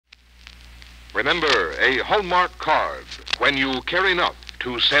Remember, a Hallmark card when you care enough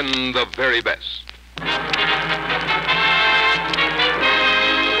to send the very best.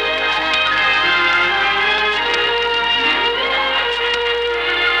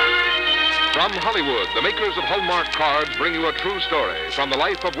 From Hollywood, the makers of Hallmark cards bring you a true story from the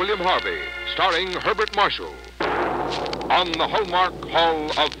life of William Harvey, starring Herbert Marshall, on the Hallmark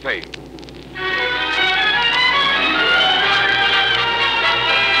Hall of Fame.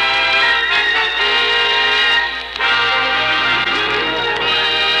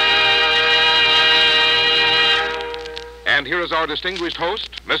 And here is our distinguished host,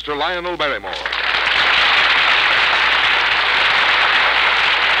 Mr. Lionel Barrymore.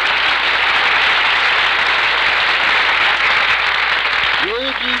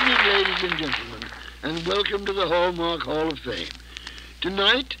 Good evening, ladies and gentlemen, and welcome to the Hallmark Hall of Fame.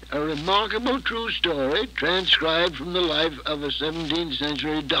 Tonight, a remarkable true story transcribed from the life of a 17th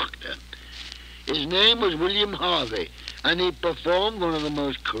century doctor. His name was William Harvey, and he performed one of the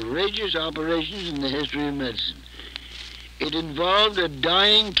most courageous operations in the history of medicine. It involved a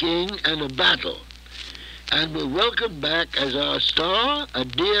dying king and a battle. And we welcome back as our star a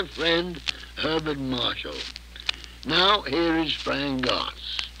dear friend, Herbert Marshall. Now, here is Frank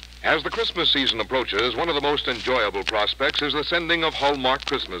Goss. As the Christmas season approaches, one of the most enjoyable prospects is the sending of Hallmark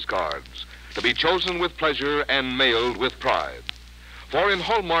Christmas cards, to be chosen with pleasure and mailed with pride. For in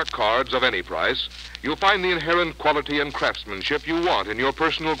Hallmark cards of any price, you'll find the inherent quality and craftsmanship you want in your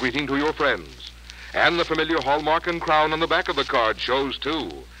personal greeting to your friends. And the familiar hallmark and crown on the back of the card shows,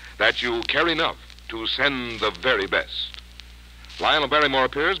 too, that you care enough to send the very best. Lionel Barrymore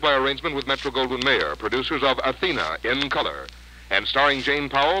appears by arrangement with Metro-Goldwyn-Mayer, producers of Athena in color, and starring Jane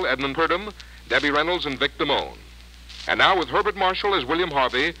Powell, Edmund Purdom, Debbie Reynolds, and Vic Damone. And now, with Herbert Marshall as William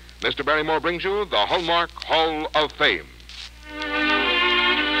Harvey, Mr. Barrymore brings you the Hallmark Hall of Fame.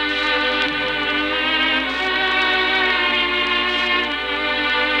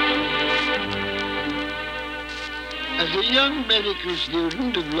 As a young medical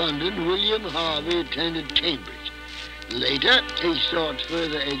student of London, William Harvey attended Cambridge. Later, he sought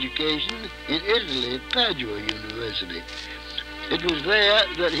further education in Italy at Padua University. It was there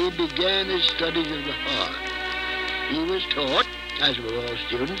that he began his studies of the heart. He was taught, as were all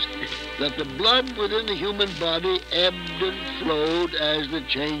students, that the blood within the human body ebbed and flowed as the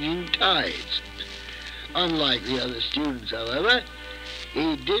changing tides. Unlike the other students, however,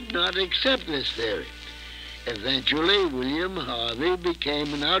 he did not accept this theory. Eventually, William Harvey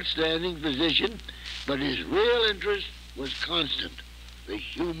became an outstanding physician, but his real interest was constant, the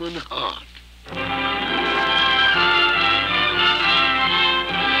human heart.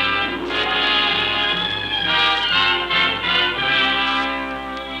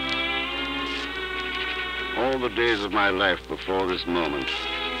 All the days of my life before this moment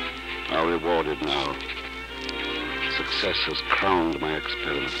are rewarded now. Success has crowned my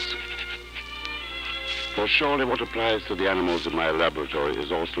experiments. For surely what applies to the animals in my laboratory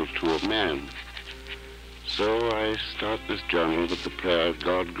is also true of man. So I start this journey with the prayer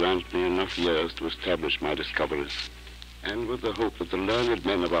God grant me enough years to establish my discoveries, and with the hope that the learned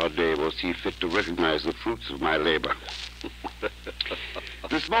men of our day will see fit to recognize the fruits of my labor.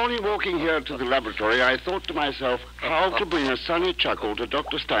 This morning, walking here to the laboratory, I thought to myself how to bring a sunny chuckle to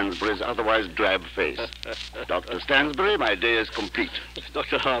Dr. Stansbury's otherwise drab face. Dr. Stansbury, my day is complete.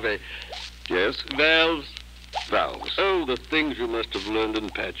 Dr. Harvey. Yes? Valves. Valves. Oh, the things you must have learned in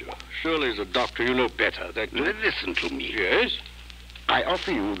Padua. Surely as a doctor you know better. Listen to me. Yes? I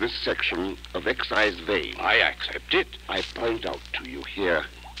offer you this section of excised vein. I accept it. I point out to you here,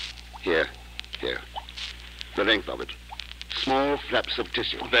 here, the length of it. Small flaps of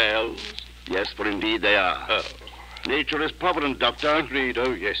tissue. Valves? Yes, for indeed they are. Oh. Nature is provident, Doctor. Agreed.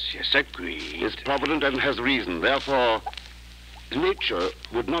 Oh, yes, agreed. Is provident and has reason. Therefore, nature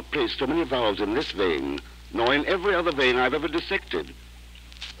would not place so many valves in this vein, nor in every other vein I've ever dissected,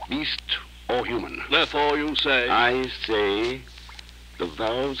 beast or human. Therefore, you say? I say the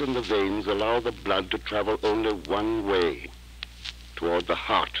valves in the veins allow the blood to travel only one way, toward the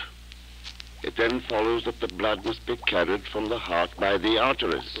heart. It then follows that the blood must be carried from the heart by the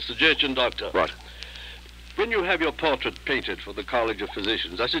arteries. A suggestion, Doctor. What? When you have your portrait painted for the College of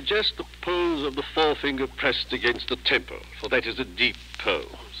Physicians, I suggest the pose of the forefinger pressed against the temple, for that is a deep pose.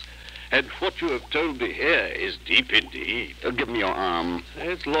 And what you have told me here is deep indeed. Give me your arm.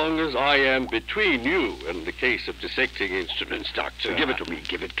 As long as I am between you and the case of dissecting instruments, Doctor. Give it to me,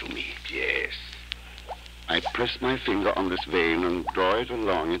 give it to me. Yes. I press my finger on this vein and draw it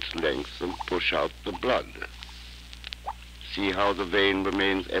along its length and push out the blood. See how the vein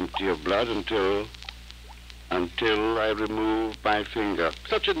remains empty of blood until Until I remove my finger.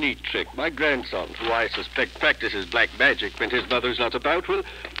 Such a neat trick. My grandson, who I suspect practices black magic when his mother's not about, will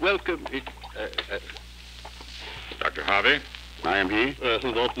welcome it. Dr. Harvey? I am he.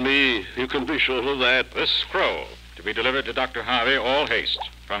 Not me. You can be sure of that. This scroll to be delivered to Dr. Harvey, all haste,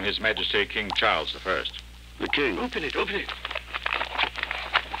 from His Majesty King Charles I. The king. Open it, open it.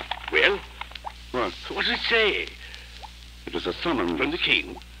 Well? What? What does it say? It is a summons. From the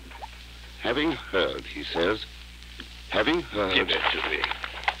king? Having heard, he says. Having heard. Give it to me.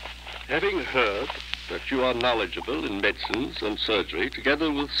 Having heard that you are knowledgeable in medicines and surgery,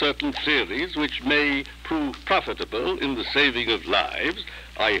 together with certain theories which may prove profitable in the saving of lives,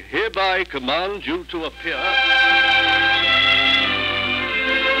 I hereby command you to appear.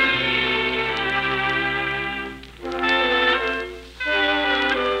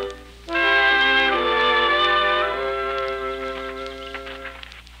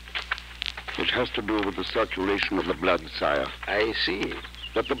 It has to do with the circulation of the blood, sire. I see.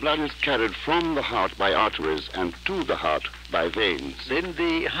 That the blood is carried from the heart by arteries and to the heart by veins. Then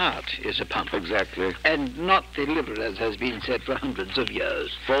the heart is a pump. Exactly. And not the liver, as has been said for hundreds of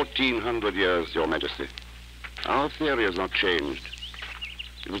years. 1400 years, Your Majesty. Our theory has not changed.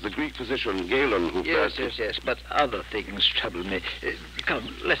 It was the Greek physician Galen who Yes, first... yes, but other things trouble me.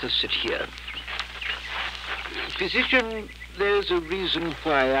 Come, let us sit here. Physician, there's a reason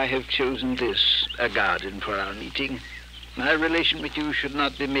why I have chosen this, a garden, for our meeting. My relation with you should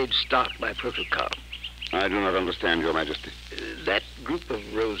not be made stark by protocol. I do not understand, Your Majesty. That group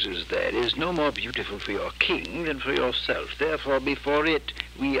of roses there is no more beautiful for your king than for yourself. Therefore, before it,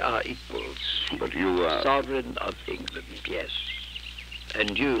 we are equals. But you are... Sovereign of England, yes.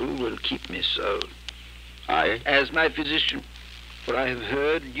 And you will keep me so. I? As my physician, for I have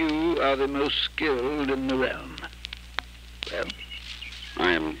heard you are the most skilled in the realm. Well?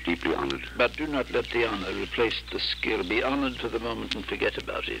 I am deeply honored. But do not let the honor replace the skill. Be honored for the moment and forget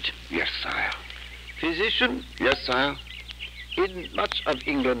about it. Yes, sire. Physician? Yes, sire? In much of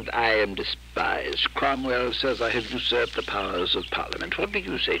England I am despised. Cromwell says I have usurped the powers of Parliament. What do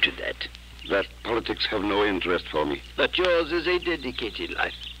you say to that? That politics have no interest for me. But yours is a dedicated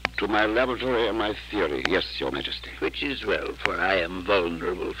life. To my laboratory and my theory, yes, Your Majesty. Which is well, for I am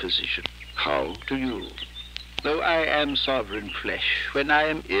vulnerable, physician. How? To you. Though I am sovereign flesh, when I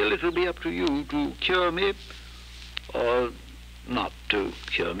am ill, it will be up to you to cure me or not to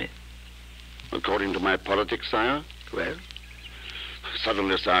cure me. According to my politics, sire? Well?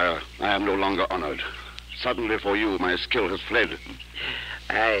 Suddenly, sire, I am no longer honored. Suddenly, for you, my skill has fled.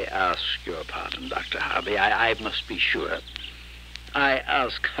 I ask your pardon, Dr. Harvey. I must be sure. I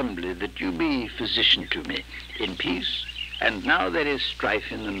ask humbly that you be physician to me in peace, and now there is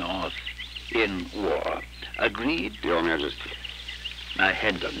strife in the north, in war. Agreed? Your Majesty. My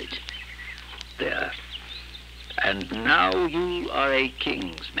hand on it. There. And now you are a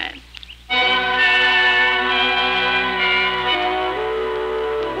king's man.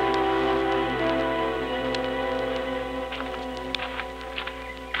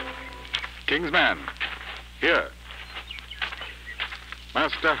 King's man. Here.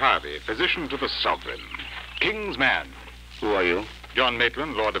 Master Harvey, physician to the sovereign. King's man. Who are you? John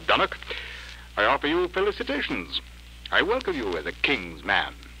Maitland, Lord of Dunnock. I offer you felicitations. I welcome you as a king's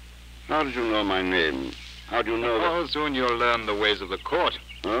man. How did you know my name? How do you know that... Oh, soon you'll learn the ways of the court.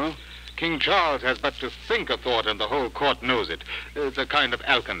 Huh? King Charles has but to think a thought and the whole court knows it. It's a kind of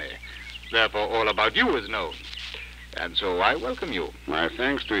alchemy. Therefore, all about you is known. And so I welcome you. My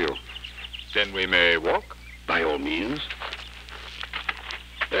thanks to you. Then we may walk? By all means.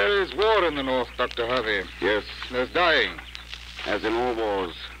 There is war in the north, Dr. Harvey. Yes. There's dying. As in all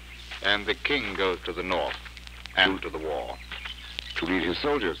wars. And the king goes to the north and to the war. To lead his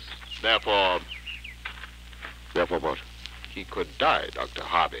soldiers. Therefore... Therefore what? He could die, Dr.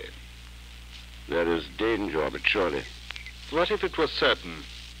 Harvey. There is danger of it, surely. What if it was certain?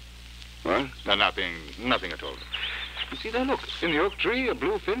 What? Nothing at all. You see there, look, in the oak tree, a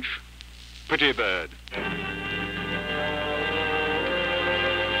blue finch. Pretty bird.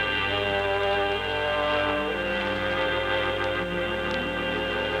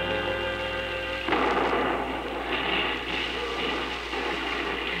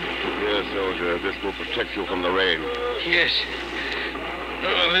 Soldier, this will protect you from the rain. Yes.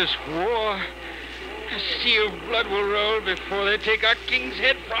 Oh, this war. A sea of blood will roll before they take our king's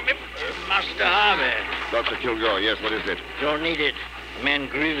head from him. Master Harvey. Dr. Kilgore, yes, what is it? Don't need it. The man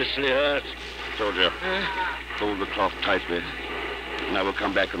grievously hurt. Soldier, hold the cloth tightly, and I will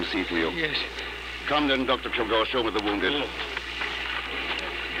come back and see for you. Yes. Come then, Dr. Kilgore, show me the wounded.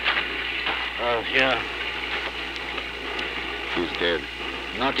 Oh, yeah. He's dead.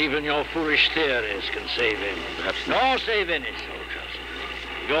 Not even your foolish theories can save him. Perhaps nor save any soldiers.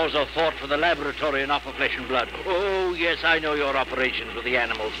 Yours are thought for the laboratory and not for flesh and blood. Oh, yes, I know your operations with the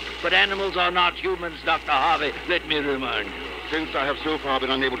animals. But animals are not humans, Dr. Harvey. Let me remind you. Since I have so far been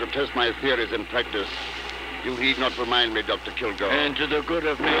unable to test my theories in practice, you need not remind me, Dr. Kilgore. And to the good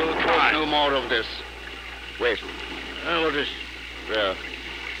of No, mankind. no more of this. Wait. What is... There.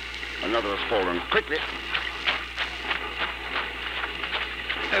 Another has fallen. Quickly.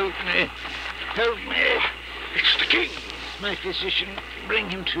 Help me. Help me. It's the king. My physician. Bring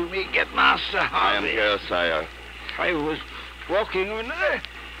him to me. Get Master Harvey. I am here, sire. I was walking on...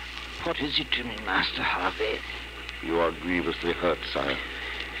 What is it to me, Master Harvey? You are grievously hurt, sire.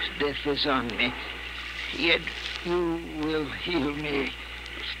 Death is on me. Yet you will heal me.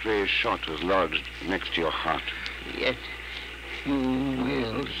 A stray shot was lodged next to your heart. Yet you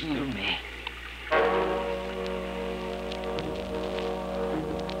will heal me.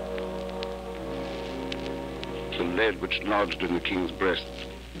 The lead which lodged in the king's breast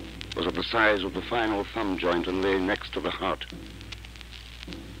was of the size of the final thumb joint and lay next to the heart.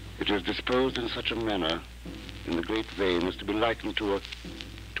 It is disposed in such a manner in the great vein as to be likened to a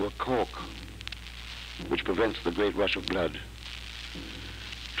cork, which prevents the great rush of blood.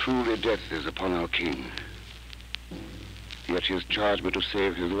 Truly death is upon our king. Yet he has charged me to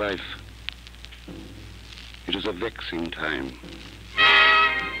save his life. It is a vexing time.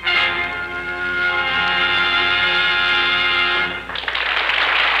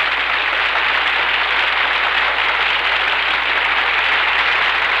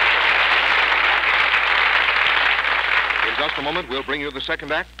 In just a moment, we'll bring you the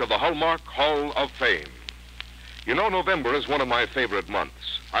second act of the Hallmark Hall of Fame. You know, November is one of my favorite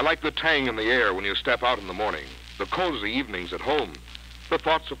months. I like the tang in the air when you step out in the morning, the cozy evenings at home, the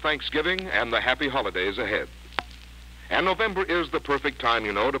thoughts of Thanksgiving, and the happy holidays ahead. And November is the perfect time,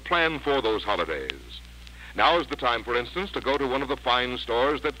 you know, to plan for those holidays. Now is the time, for instance, to go to one of the fine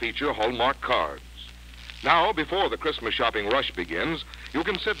stores that feature Hallmark cards. Now, before the Christmas shopping rush begins, you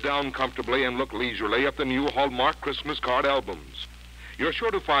can sit down comfortably and look leisurely at the new Hallmark Christmas card albums. You're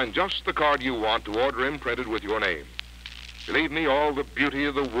sure to find just the card you want to order imprinted with your name. Believe me, all the beauty,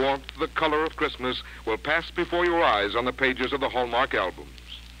 the warmth, the color of Christmas will pass before your eyes on the pages of the Hallmark albums.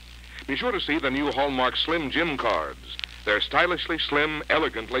 Be sure to see the new Hallmark Slim Jim cards. They're stylishly slim,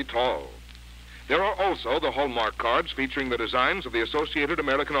 elegantly tall. There are also the Hallmark cards featuring the designs of the Associated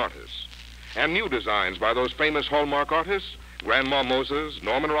American Artists, and new designs by those famous Hallmark artists, Grandma Moses,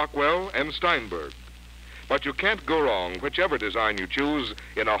 Norman Rockwell, and Steinberg. But you can't go wrong whichever design you choose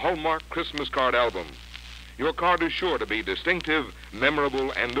in a Hallmark Christmas card album. Your card is sure to be distinctive,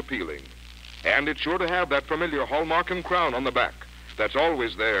 memorable, and appealing. And it's sure to have that familiar Hallmark and crown on the back that's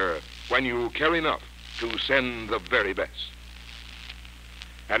always there when you care enough to send the very best.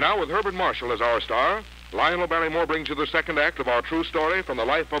 And now, with Herbert Marshall as our star, Lionel Barrymore brings you the second act of our true story from the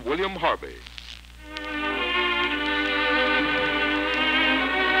life of William Harvey.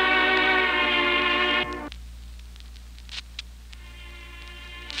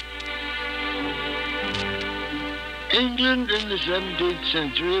 England in the 17th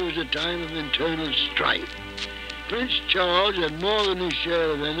century was a time of internal strife. Prince Charles had more than his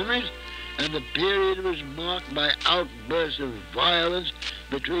share of enemies, and the period was marked by outbursts of violence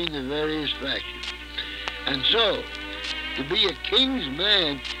between the various factions. And so, to be a king's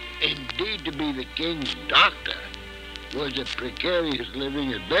man, indeed to be the king's doctor, was a precarious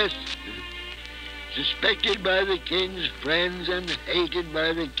living at best. Suspected by the king's friends and hated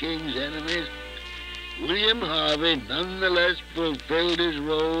by the king's enemies, William Harvey nonetheless fulfilled his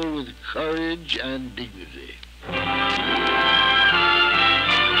role with courage and dignity.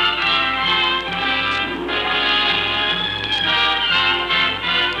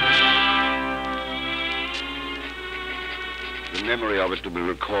 The memory of it to be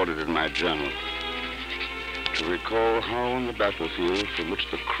recorded in my journal. To recall how on the battlefield from which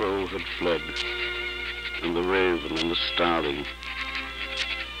the crow had fled, and the raven and the starling,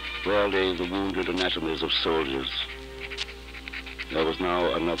 where lay the wounded anatomies of soldiers. There was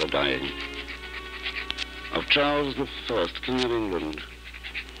now another dying. Of Charles I, King of England,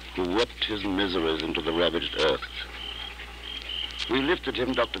 who wept his miseries into the ravaged earth. We lifted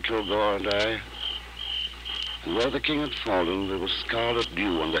him, Dr. Kilgore and I, and where the king had fallen, there was scarlet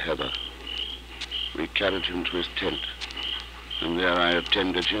dew on the heather. We carried him to his tent, and there I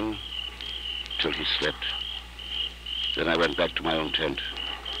attended him till he slept. Then I went back to my own tent,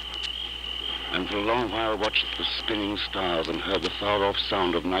 and for a long while watched the spinning stars and heard the far-off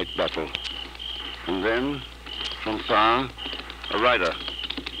sound of night battle. And then, from far, a rider.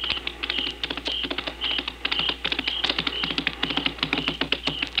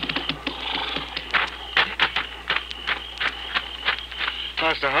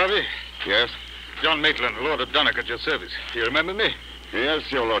 Master Harvey. Yes? John Maitland, Lord of Dunnock, at your service. You remember me? Yes,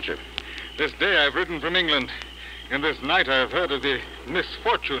 your lordship. This day I've ridden from England. And this night I have heard of the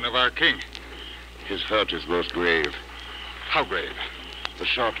misfortune of our king. His hurt is most grave. How grave? The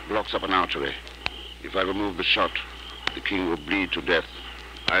shot blocks up an artery. If I remove the shot, the king will bleed to death.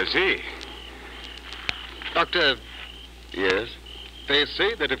 I see. Doctor, Yes? they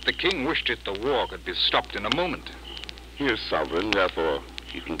say that if the king wished it, the war could be stopped in a moment. He is sovereign, therefore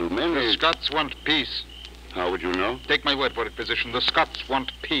he can do many... The Scots want peace. How would you know? Take my word for it, physician. The Scots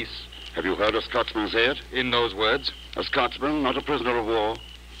want peace. Have you heard a Scotsman say it? In those words. A Scotsman, not a prisoner of war.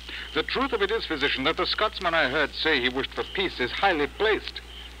 The truth of it is, physician, that the Scotsman I heard say he wished for peace is highly placed.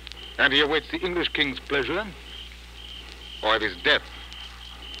 And he awaits the English king's pleasure or of his death.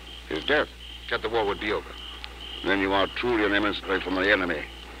 His death? That the war would be over. Then you are truly an emissary from the enemy.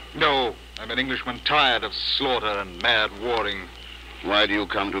 No, I'm an Englishman tired of slaughter and mad warring. Why do you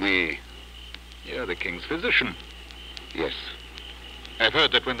come to me? You're the king's physician. Yes. I've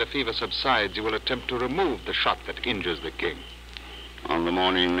heard that when the fever subsides, you will attempt to remove the shot that injures the king. On the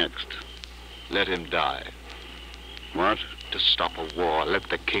morning next. Let him die. What? To stop a war, let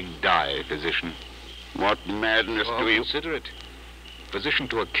the king die, physician. What madness do you... Consider it. Physician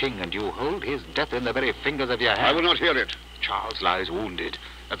to a king, and you hold his death in the very fingers of your hand. I will not hear it. Charles lies wounded,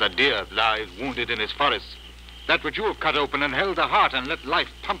 as a deer lies wounded in his forests. That which you have cut open and held the heart and let life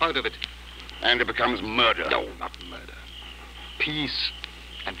pump out of it. And it becomes murder. No, not murder. Peace.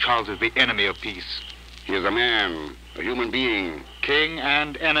 And Charles is the enemy of peace. He is a man, a human being. King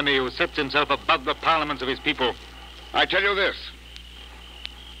and enemy who sets himself above the parliaments of his people. I tell you this.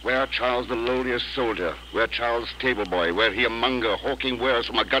 Were Charles the lowliest soldier, were Charles stable boy, were he a monger hawking wares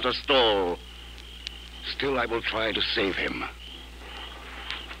from a gutter stall, still I will try to save him.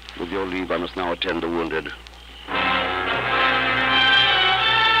 With your leave, I must now attend the wounded.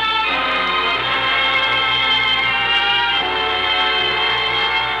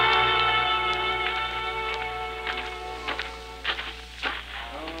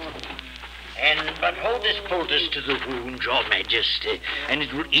 But hold this poultice to the wound, Your Majesty, and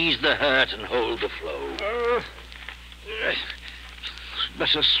it will ease the hurt and hold the flow.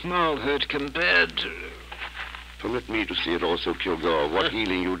 But a small hurt compared to... Permit me to see it also, Kilgore, what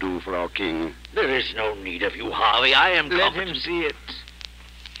healing you do for our king. There is no need of you, Harvey. I am Let competent. him see it.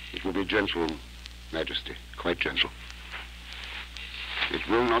 It will be gentle, Majesty, quite gentle. It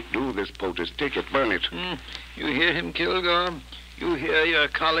will not do, this poultice. Take it, burn it. You hear him, Kilgore? You hear your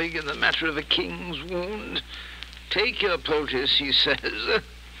colleague in the matter of a king's wound? Take your poultice, he says.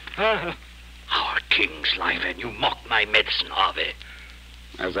 Our king's life, and you mock my medicine, Harvey.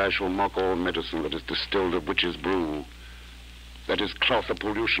 As I shall mock all medicine that is distilled of witch's brew. That is cloth of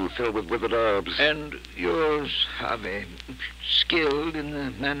pollution filled with withered herbs. And yours, Harvey, skilled in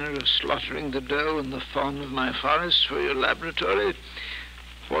the manner of slaughtering the doe and the fawn of my forests for your laboratory.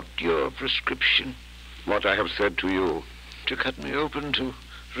 What your prescription? What I have said to you. To cut me open, to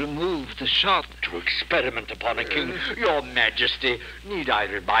remove the shot. To experiment upon a king. Your Majesty, need I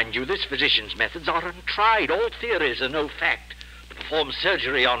remind you, this physician's methods are untried. All theories are no fact. To perform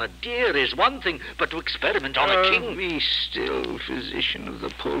surgery on a deer is one thing, but to experiment on a king... Be still, physician of the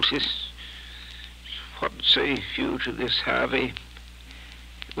poultice. What say you to this, Harvey?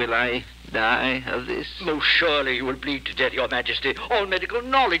 Will I die of this? Most surely you will bleed to death, Your Majesty. All medical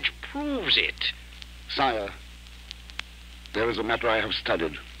knowledge proves it. Sire, there is a matter I have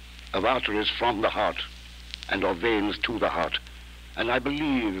studied, of arteries from the heart, and of veins to the heart. And I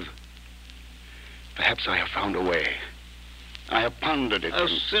believe, perhaps I have found a way. I have pondered it. A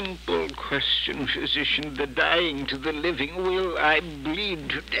simple question, physician. The dying to the living. Will I bleed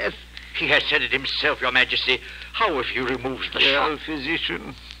to death? He has said it himself, Your Majesty. How if he removes the Well, shot?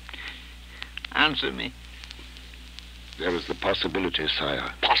 physician, answer me. There is the possibility,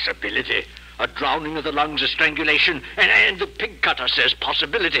 sire. Possibility. A drowning of the lungs, a strangulation, and the pig cutter says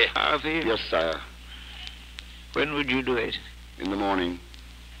possibility. Harvey, Yes, sire. when would you do it? In the morning,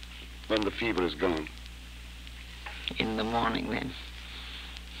 when the fever is gone. In the morning, then.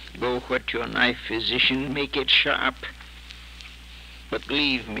 Go whet your knife, physician. Make it sharp. But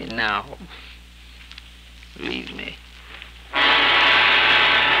leave me now. Leave me.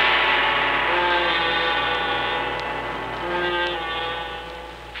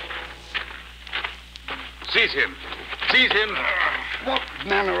 Seize him. Seize him. What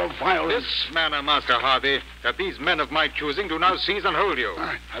manner of violence? This manner, Master Harvey, that these men of my choosing do now seize and hold you.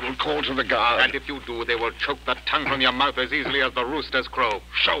 I will call to the guard. And if you do, they will choke the tongue from your mouth as easily as the roosters crow.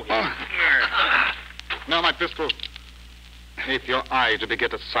 Show him. Now, my pistol. If your eye to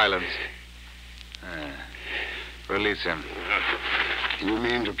beget a silence. Release him. You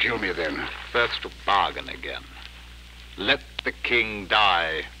mean to kill me, then? First to bargain again. Let the king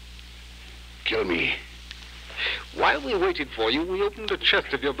die. Kill me. While we waited for you, we opened a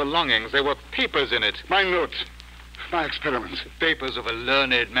chest of your belongings. There were papers in it. My notes. My experiments. Papers of a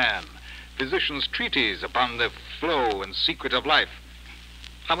learned man. Physician's treatise upon the flow and secret of life.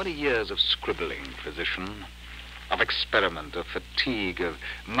 How many years of scribbling, physician? Of experiment, of fatigue, of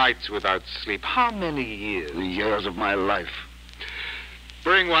nights without sleep. How many years? The years of my life.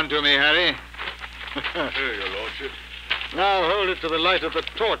 Bring one to me, Harry. Here, your lordship. Now hold it to the light of the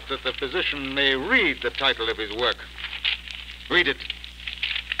torch that the physician may read the title of his work. Read it.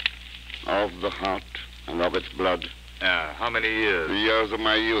 Of the heart and of its blood. How many years? The years of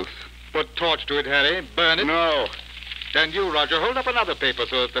my youth. Put torch to it, Harry. Burn it. No. And you, Roger, hold up another paper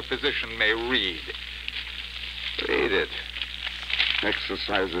so that the physician may read. Read it.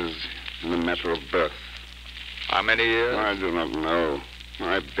 Exercises in the matter of birth. How many years? I do not know.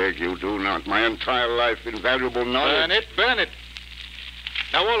 I beg you, do not. My entire life, invaluable knowledge. Burn it, burn it.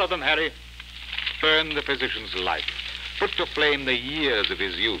 Now, all of them, Harry. Burn the physician's life. Put to flame the years of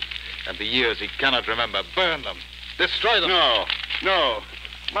his youth and the years he cannot remember. Burn them. Destroy them. No, no.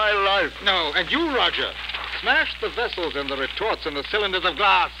 My life. No, and you, Roger. Smash the vessels and the retorts and the cylinders of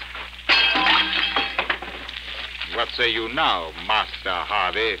glass. What say you now, Master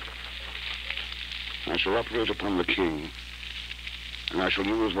Harvey? I shall operate upon the king, and I shall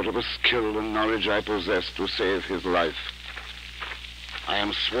use whatever skill and knowledge I possess to save his life. I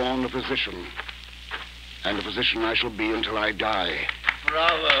am sworn a physician, and a physician I shall be until I die.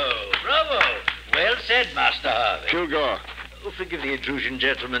 Bravo, bravo. Well said, Master Harvey. Kilgore. Oh, forgive the intrusion,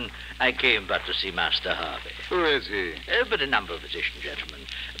 gentlemen. I came but to see Master Harvey. Who is he? But a number of physicians, gentlemen.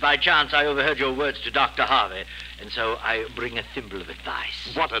 By chance, I overheard your words to Dr. Harvey, and so I bring a thimble of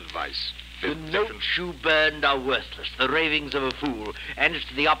advice. What advice? The notes you burned are worthless, the ravings of a fool, and as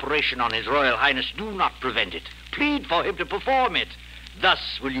to the operation on His Royal Highness, do not prevent it. Plead for him to perform it.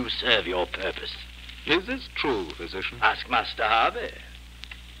 Thus will you serve your purpose. Is this true, physician? Ask Master Harvey.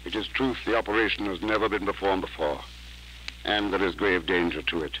 It is truth the operation has never been performed before, and there is grave danger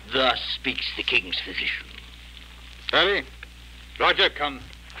to it. Thus speaks the king's physician. Harry, Roger, come.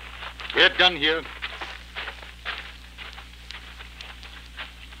 We're done here.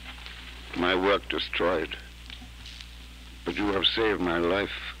 My work destroyed, but you have saved my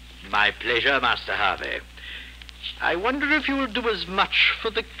life. My pleasure, Master Harvey. I wonder if you will do as much for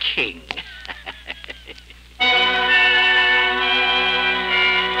the king.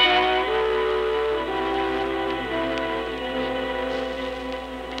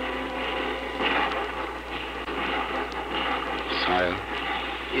 Sire?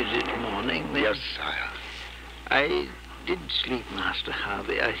 Is it morning, then? Yes, sire. I did sleep, Master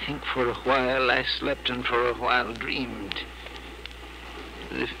Harvey. I think for a while I slept and for a while dreamed.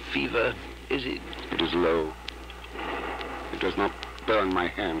 The fever, is it? It is low. It does not burn my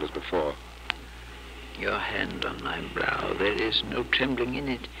hand as before. Your hand on my brow. There is no trembling in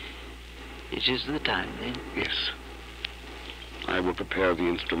it. It is the time, then? Yes. I will prepare the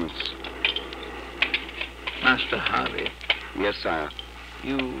instruments. Master Harvey, Yes, sire.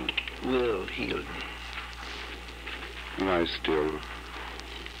 you will heal me. Lie still.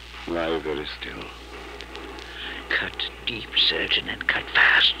 Lie very still. Cut deep, surgeon, and cut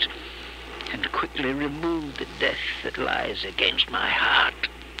fast. And quickly remove the death that lies against my heart.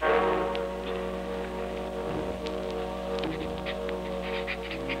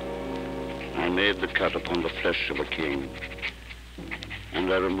 I made the cut upon the flesh of a king,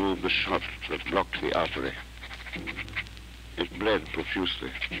 and I removed the shot that blocked the artery. It bled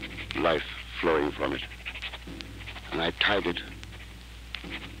profusely, life flowing from it. And I tied it,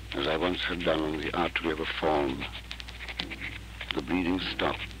 as I once had done on the artery of a fawn. The bleeding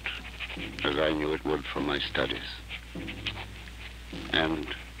stopped, as I knew it would from my studies. And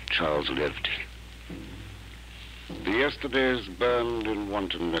Charles lived. The yesterdays burned in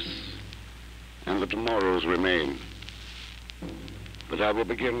wantonness, and the tomorrows remain. But I will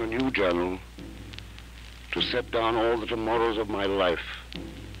begin a new journal to set down all the tomorrows of my life,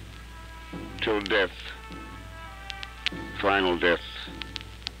 till death, final death,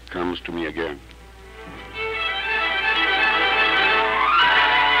 comes to me again.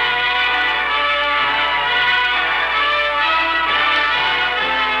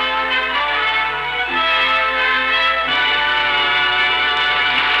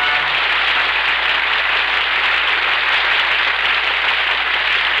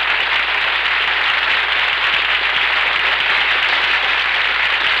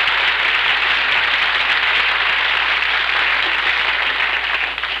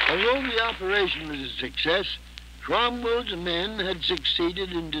 Although the operation was a success, Cromwell's men had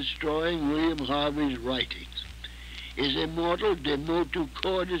succeeded in destroying William Harvey's writings. His immortal De Motu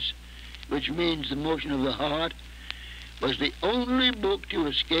Cordis, which means the motion of the heart, was the only book to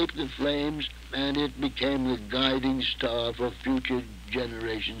escape the flames, and it became the guiding star for future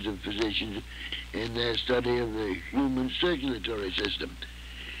generations of physicians in their study of the human circulatory system.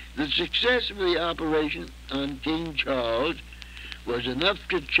 The success of the operation on King Charles was enough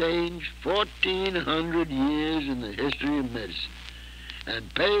to change 1,400 years in the history of medicine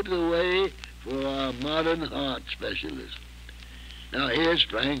and pave the way for our modern heart specialists. Now here's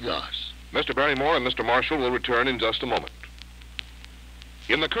Frank Goss. Mr. Barrymore and Mr. Marshall will return in just a moment.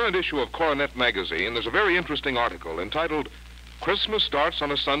 In the current issue of Coronet magazine, there's a very interesting article entitled, "Christmas Starts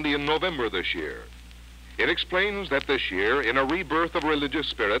on a Sunday in November This Year." It explains that this year, in a rebirth of religious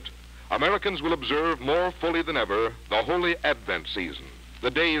spirit, Americans will observe more fully than ever the Holy Advent season, the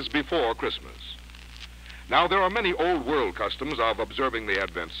days before Christmas. Now, there are many old world customs of observing the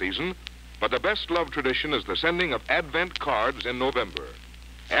Advent season, but the best-loved tradition is the sending of Advent cards in November.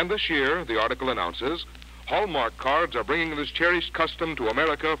 And this year, the article announces, Hallmark cards are bringing this cherished custom to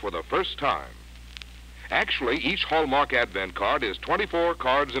America for the first time. Actually, each Hallmark Advent card is 24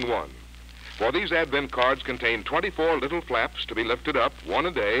 cards in one. For these Advent cards contain 24 little flaps to be lifted up, one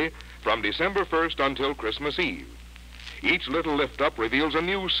a day, from December 1st until Christmas Eve. Each little lift-up reveals a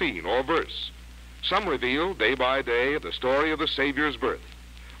new scene or verse. Some reveal, day by day, the story of the Savior's birth.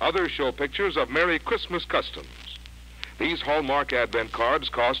 Others show pictures of Merry Christmas customs. These Hallmark Advent cards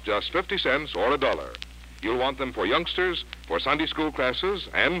cost just 50 cents or $1. You'll want them for youngsters, for Sunday school classes,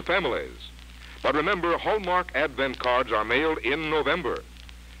 and families. But remember, Hallmark Advent cards are mailed in November.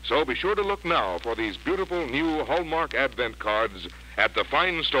 So be sure to look now for these beautiful new Hallmark Advent cards at the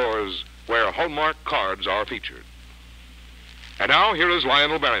fine stores where Hallmark cards are featured. And now, here is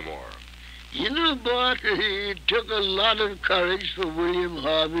Lionel Barrymore. You know, Bart, it took a lot of courage for William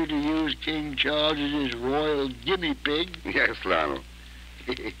Harvey to use King Charles as his royal guinea pig. Yes, Lionel.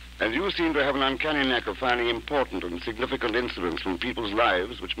 And you seem to have an uncanny knack of finding important and significant incidents from people's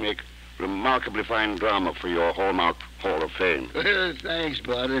lives which make remarkably fine drama for your Hallmark Hall of Fame. Well, thanks,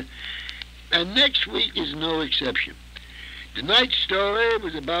 Bart. And next week is no exception. Tonight's story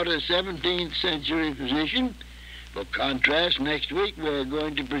was about a 17th century physician. For contrast, next week we're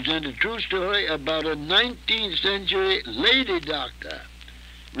going to present a true story about a 19th century lady doctor,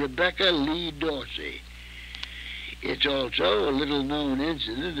 Rebecca Lee Dorsey. It's also a little-known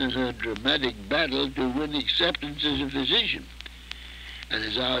incident in her dramatic battle to win acceptance as a physician. And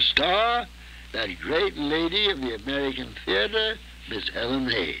as our star, that great lady of the American theater, Miss Helen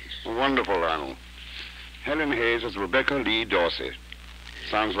Hayes. Wonderful, Lionel. Helen Hayes as Rebecca Lee Dorsey.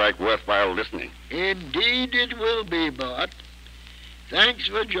 Sounds like worthwhile listening. Indeed it will be, Bart. Thanks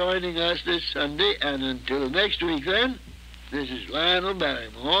for joining us this Sunday, and until next week then, this is Lionel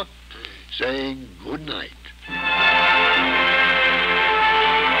Barrymore saying good night.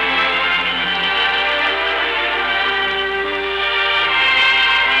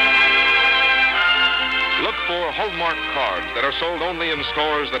 Look for Hallmark cards that are sold only in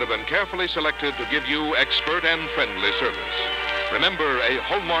stores that have been carefully selected to give you expert and friendly service. Remember, a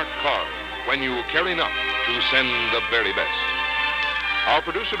Hallmark card when you care enough to send the very best. Our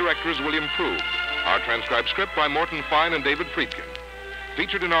producer-director is William Prue. Our transcribed script by Morton Fine and David Friedkin.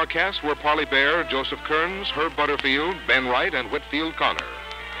 Featured in our cast were Parley Bear, Joseph Kearns, Herb Butterfield, Ben Wright, and Whitfield Connor.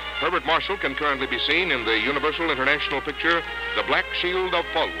 Herbert Marshall can currently be seen in the Universal International picture, The Black Shield of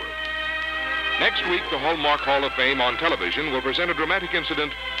Falworth. Next week, the Hallmark Hall of Fame on television will present a dramatic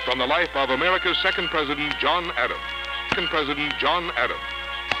incident from the life of America's second president, John Adams.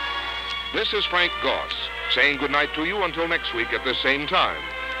 This is Frank Goss, saying goodnight to you until next week at this same time,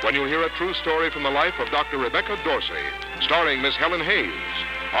 when you'll hear a true story from the life of Dr. Rebecca Dorsey, starring Miss Helen Hayes,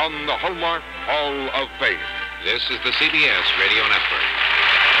 on the Hallmark Hall of Fame. This is the CBS Radio Network.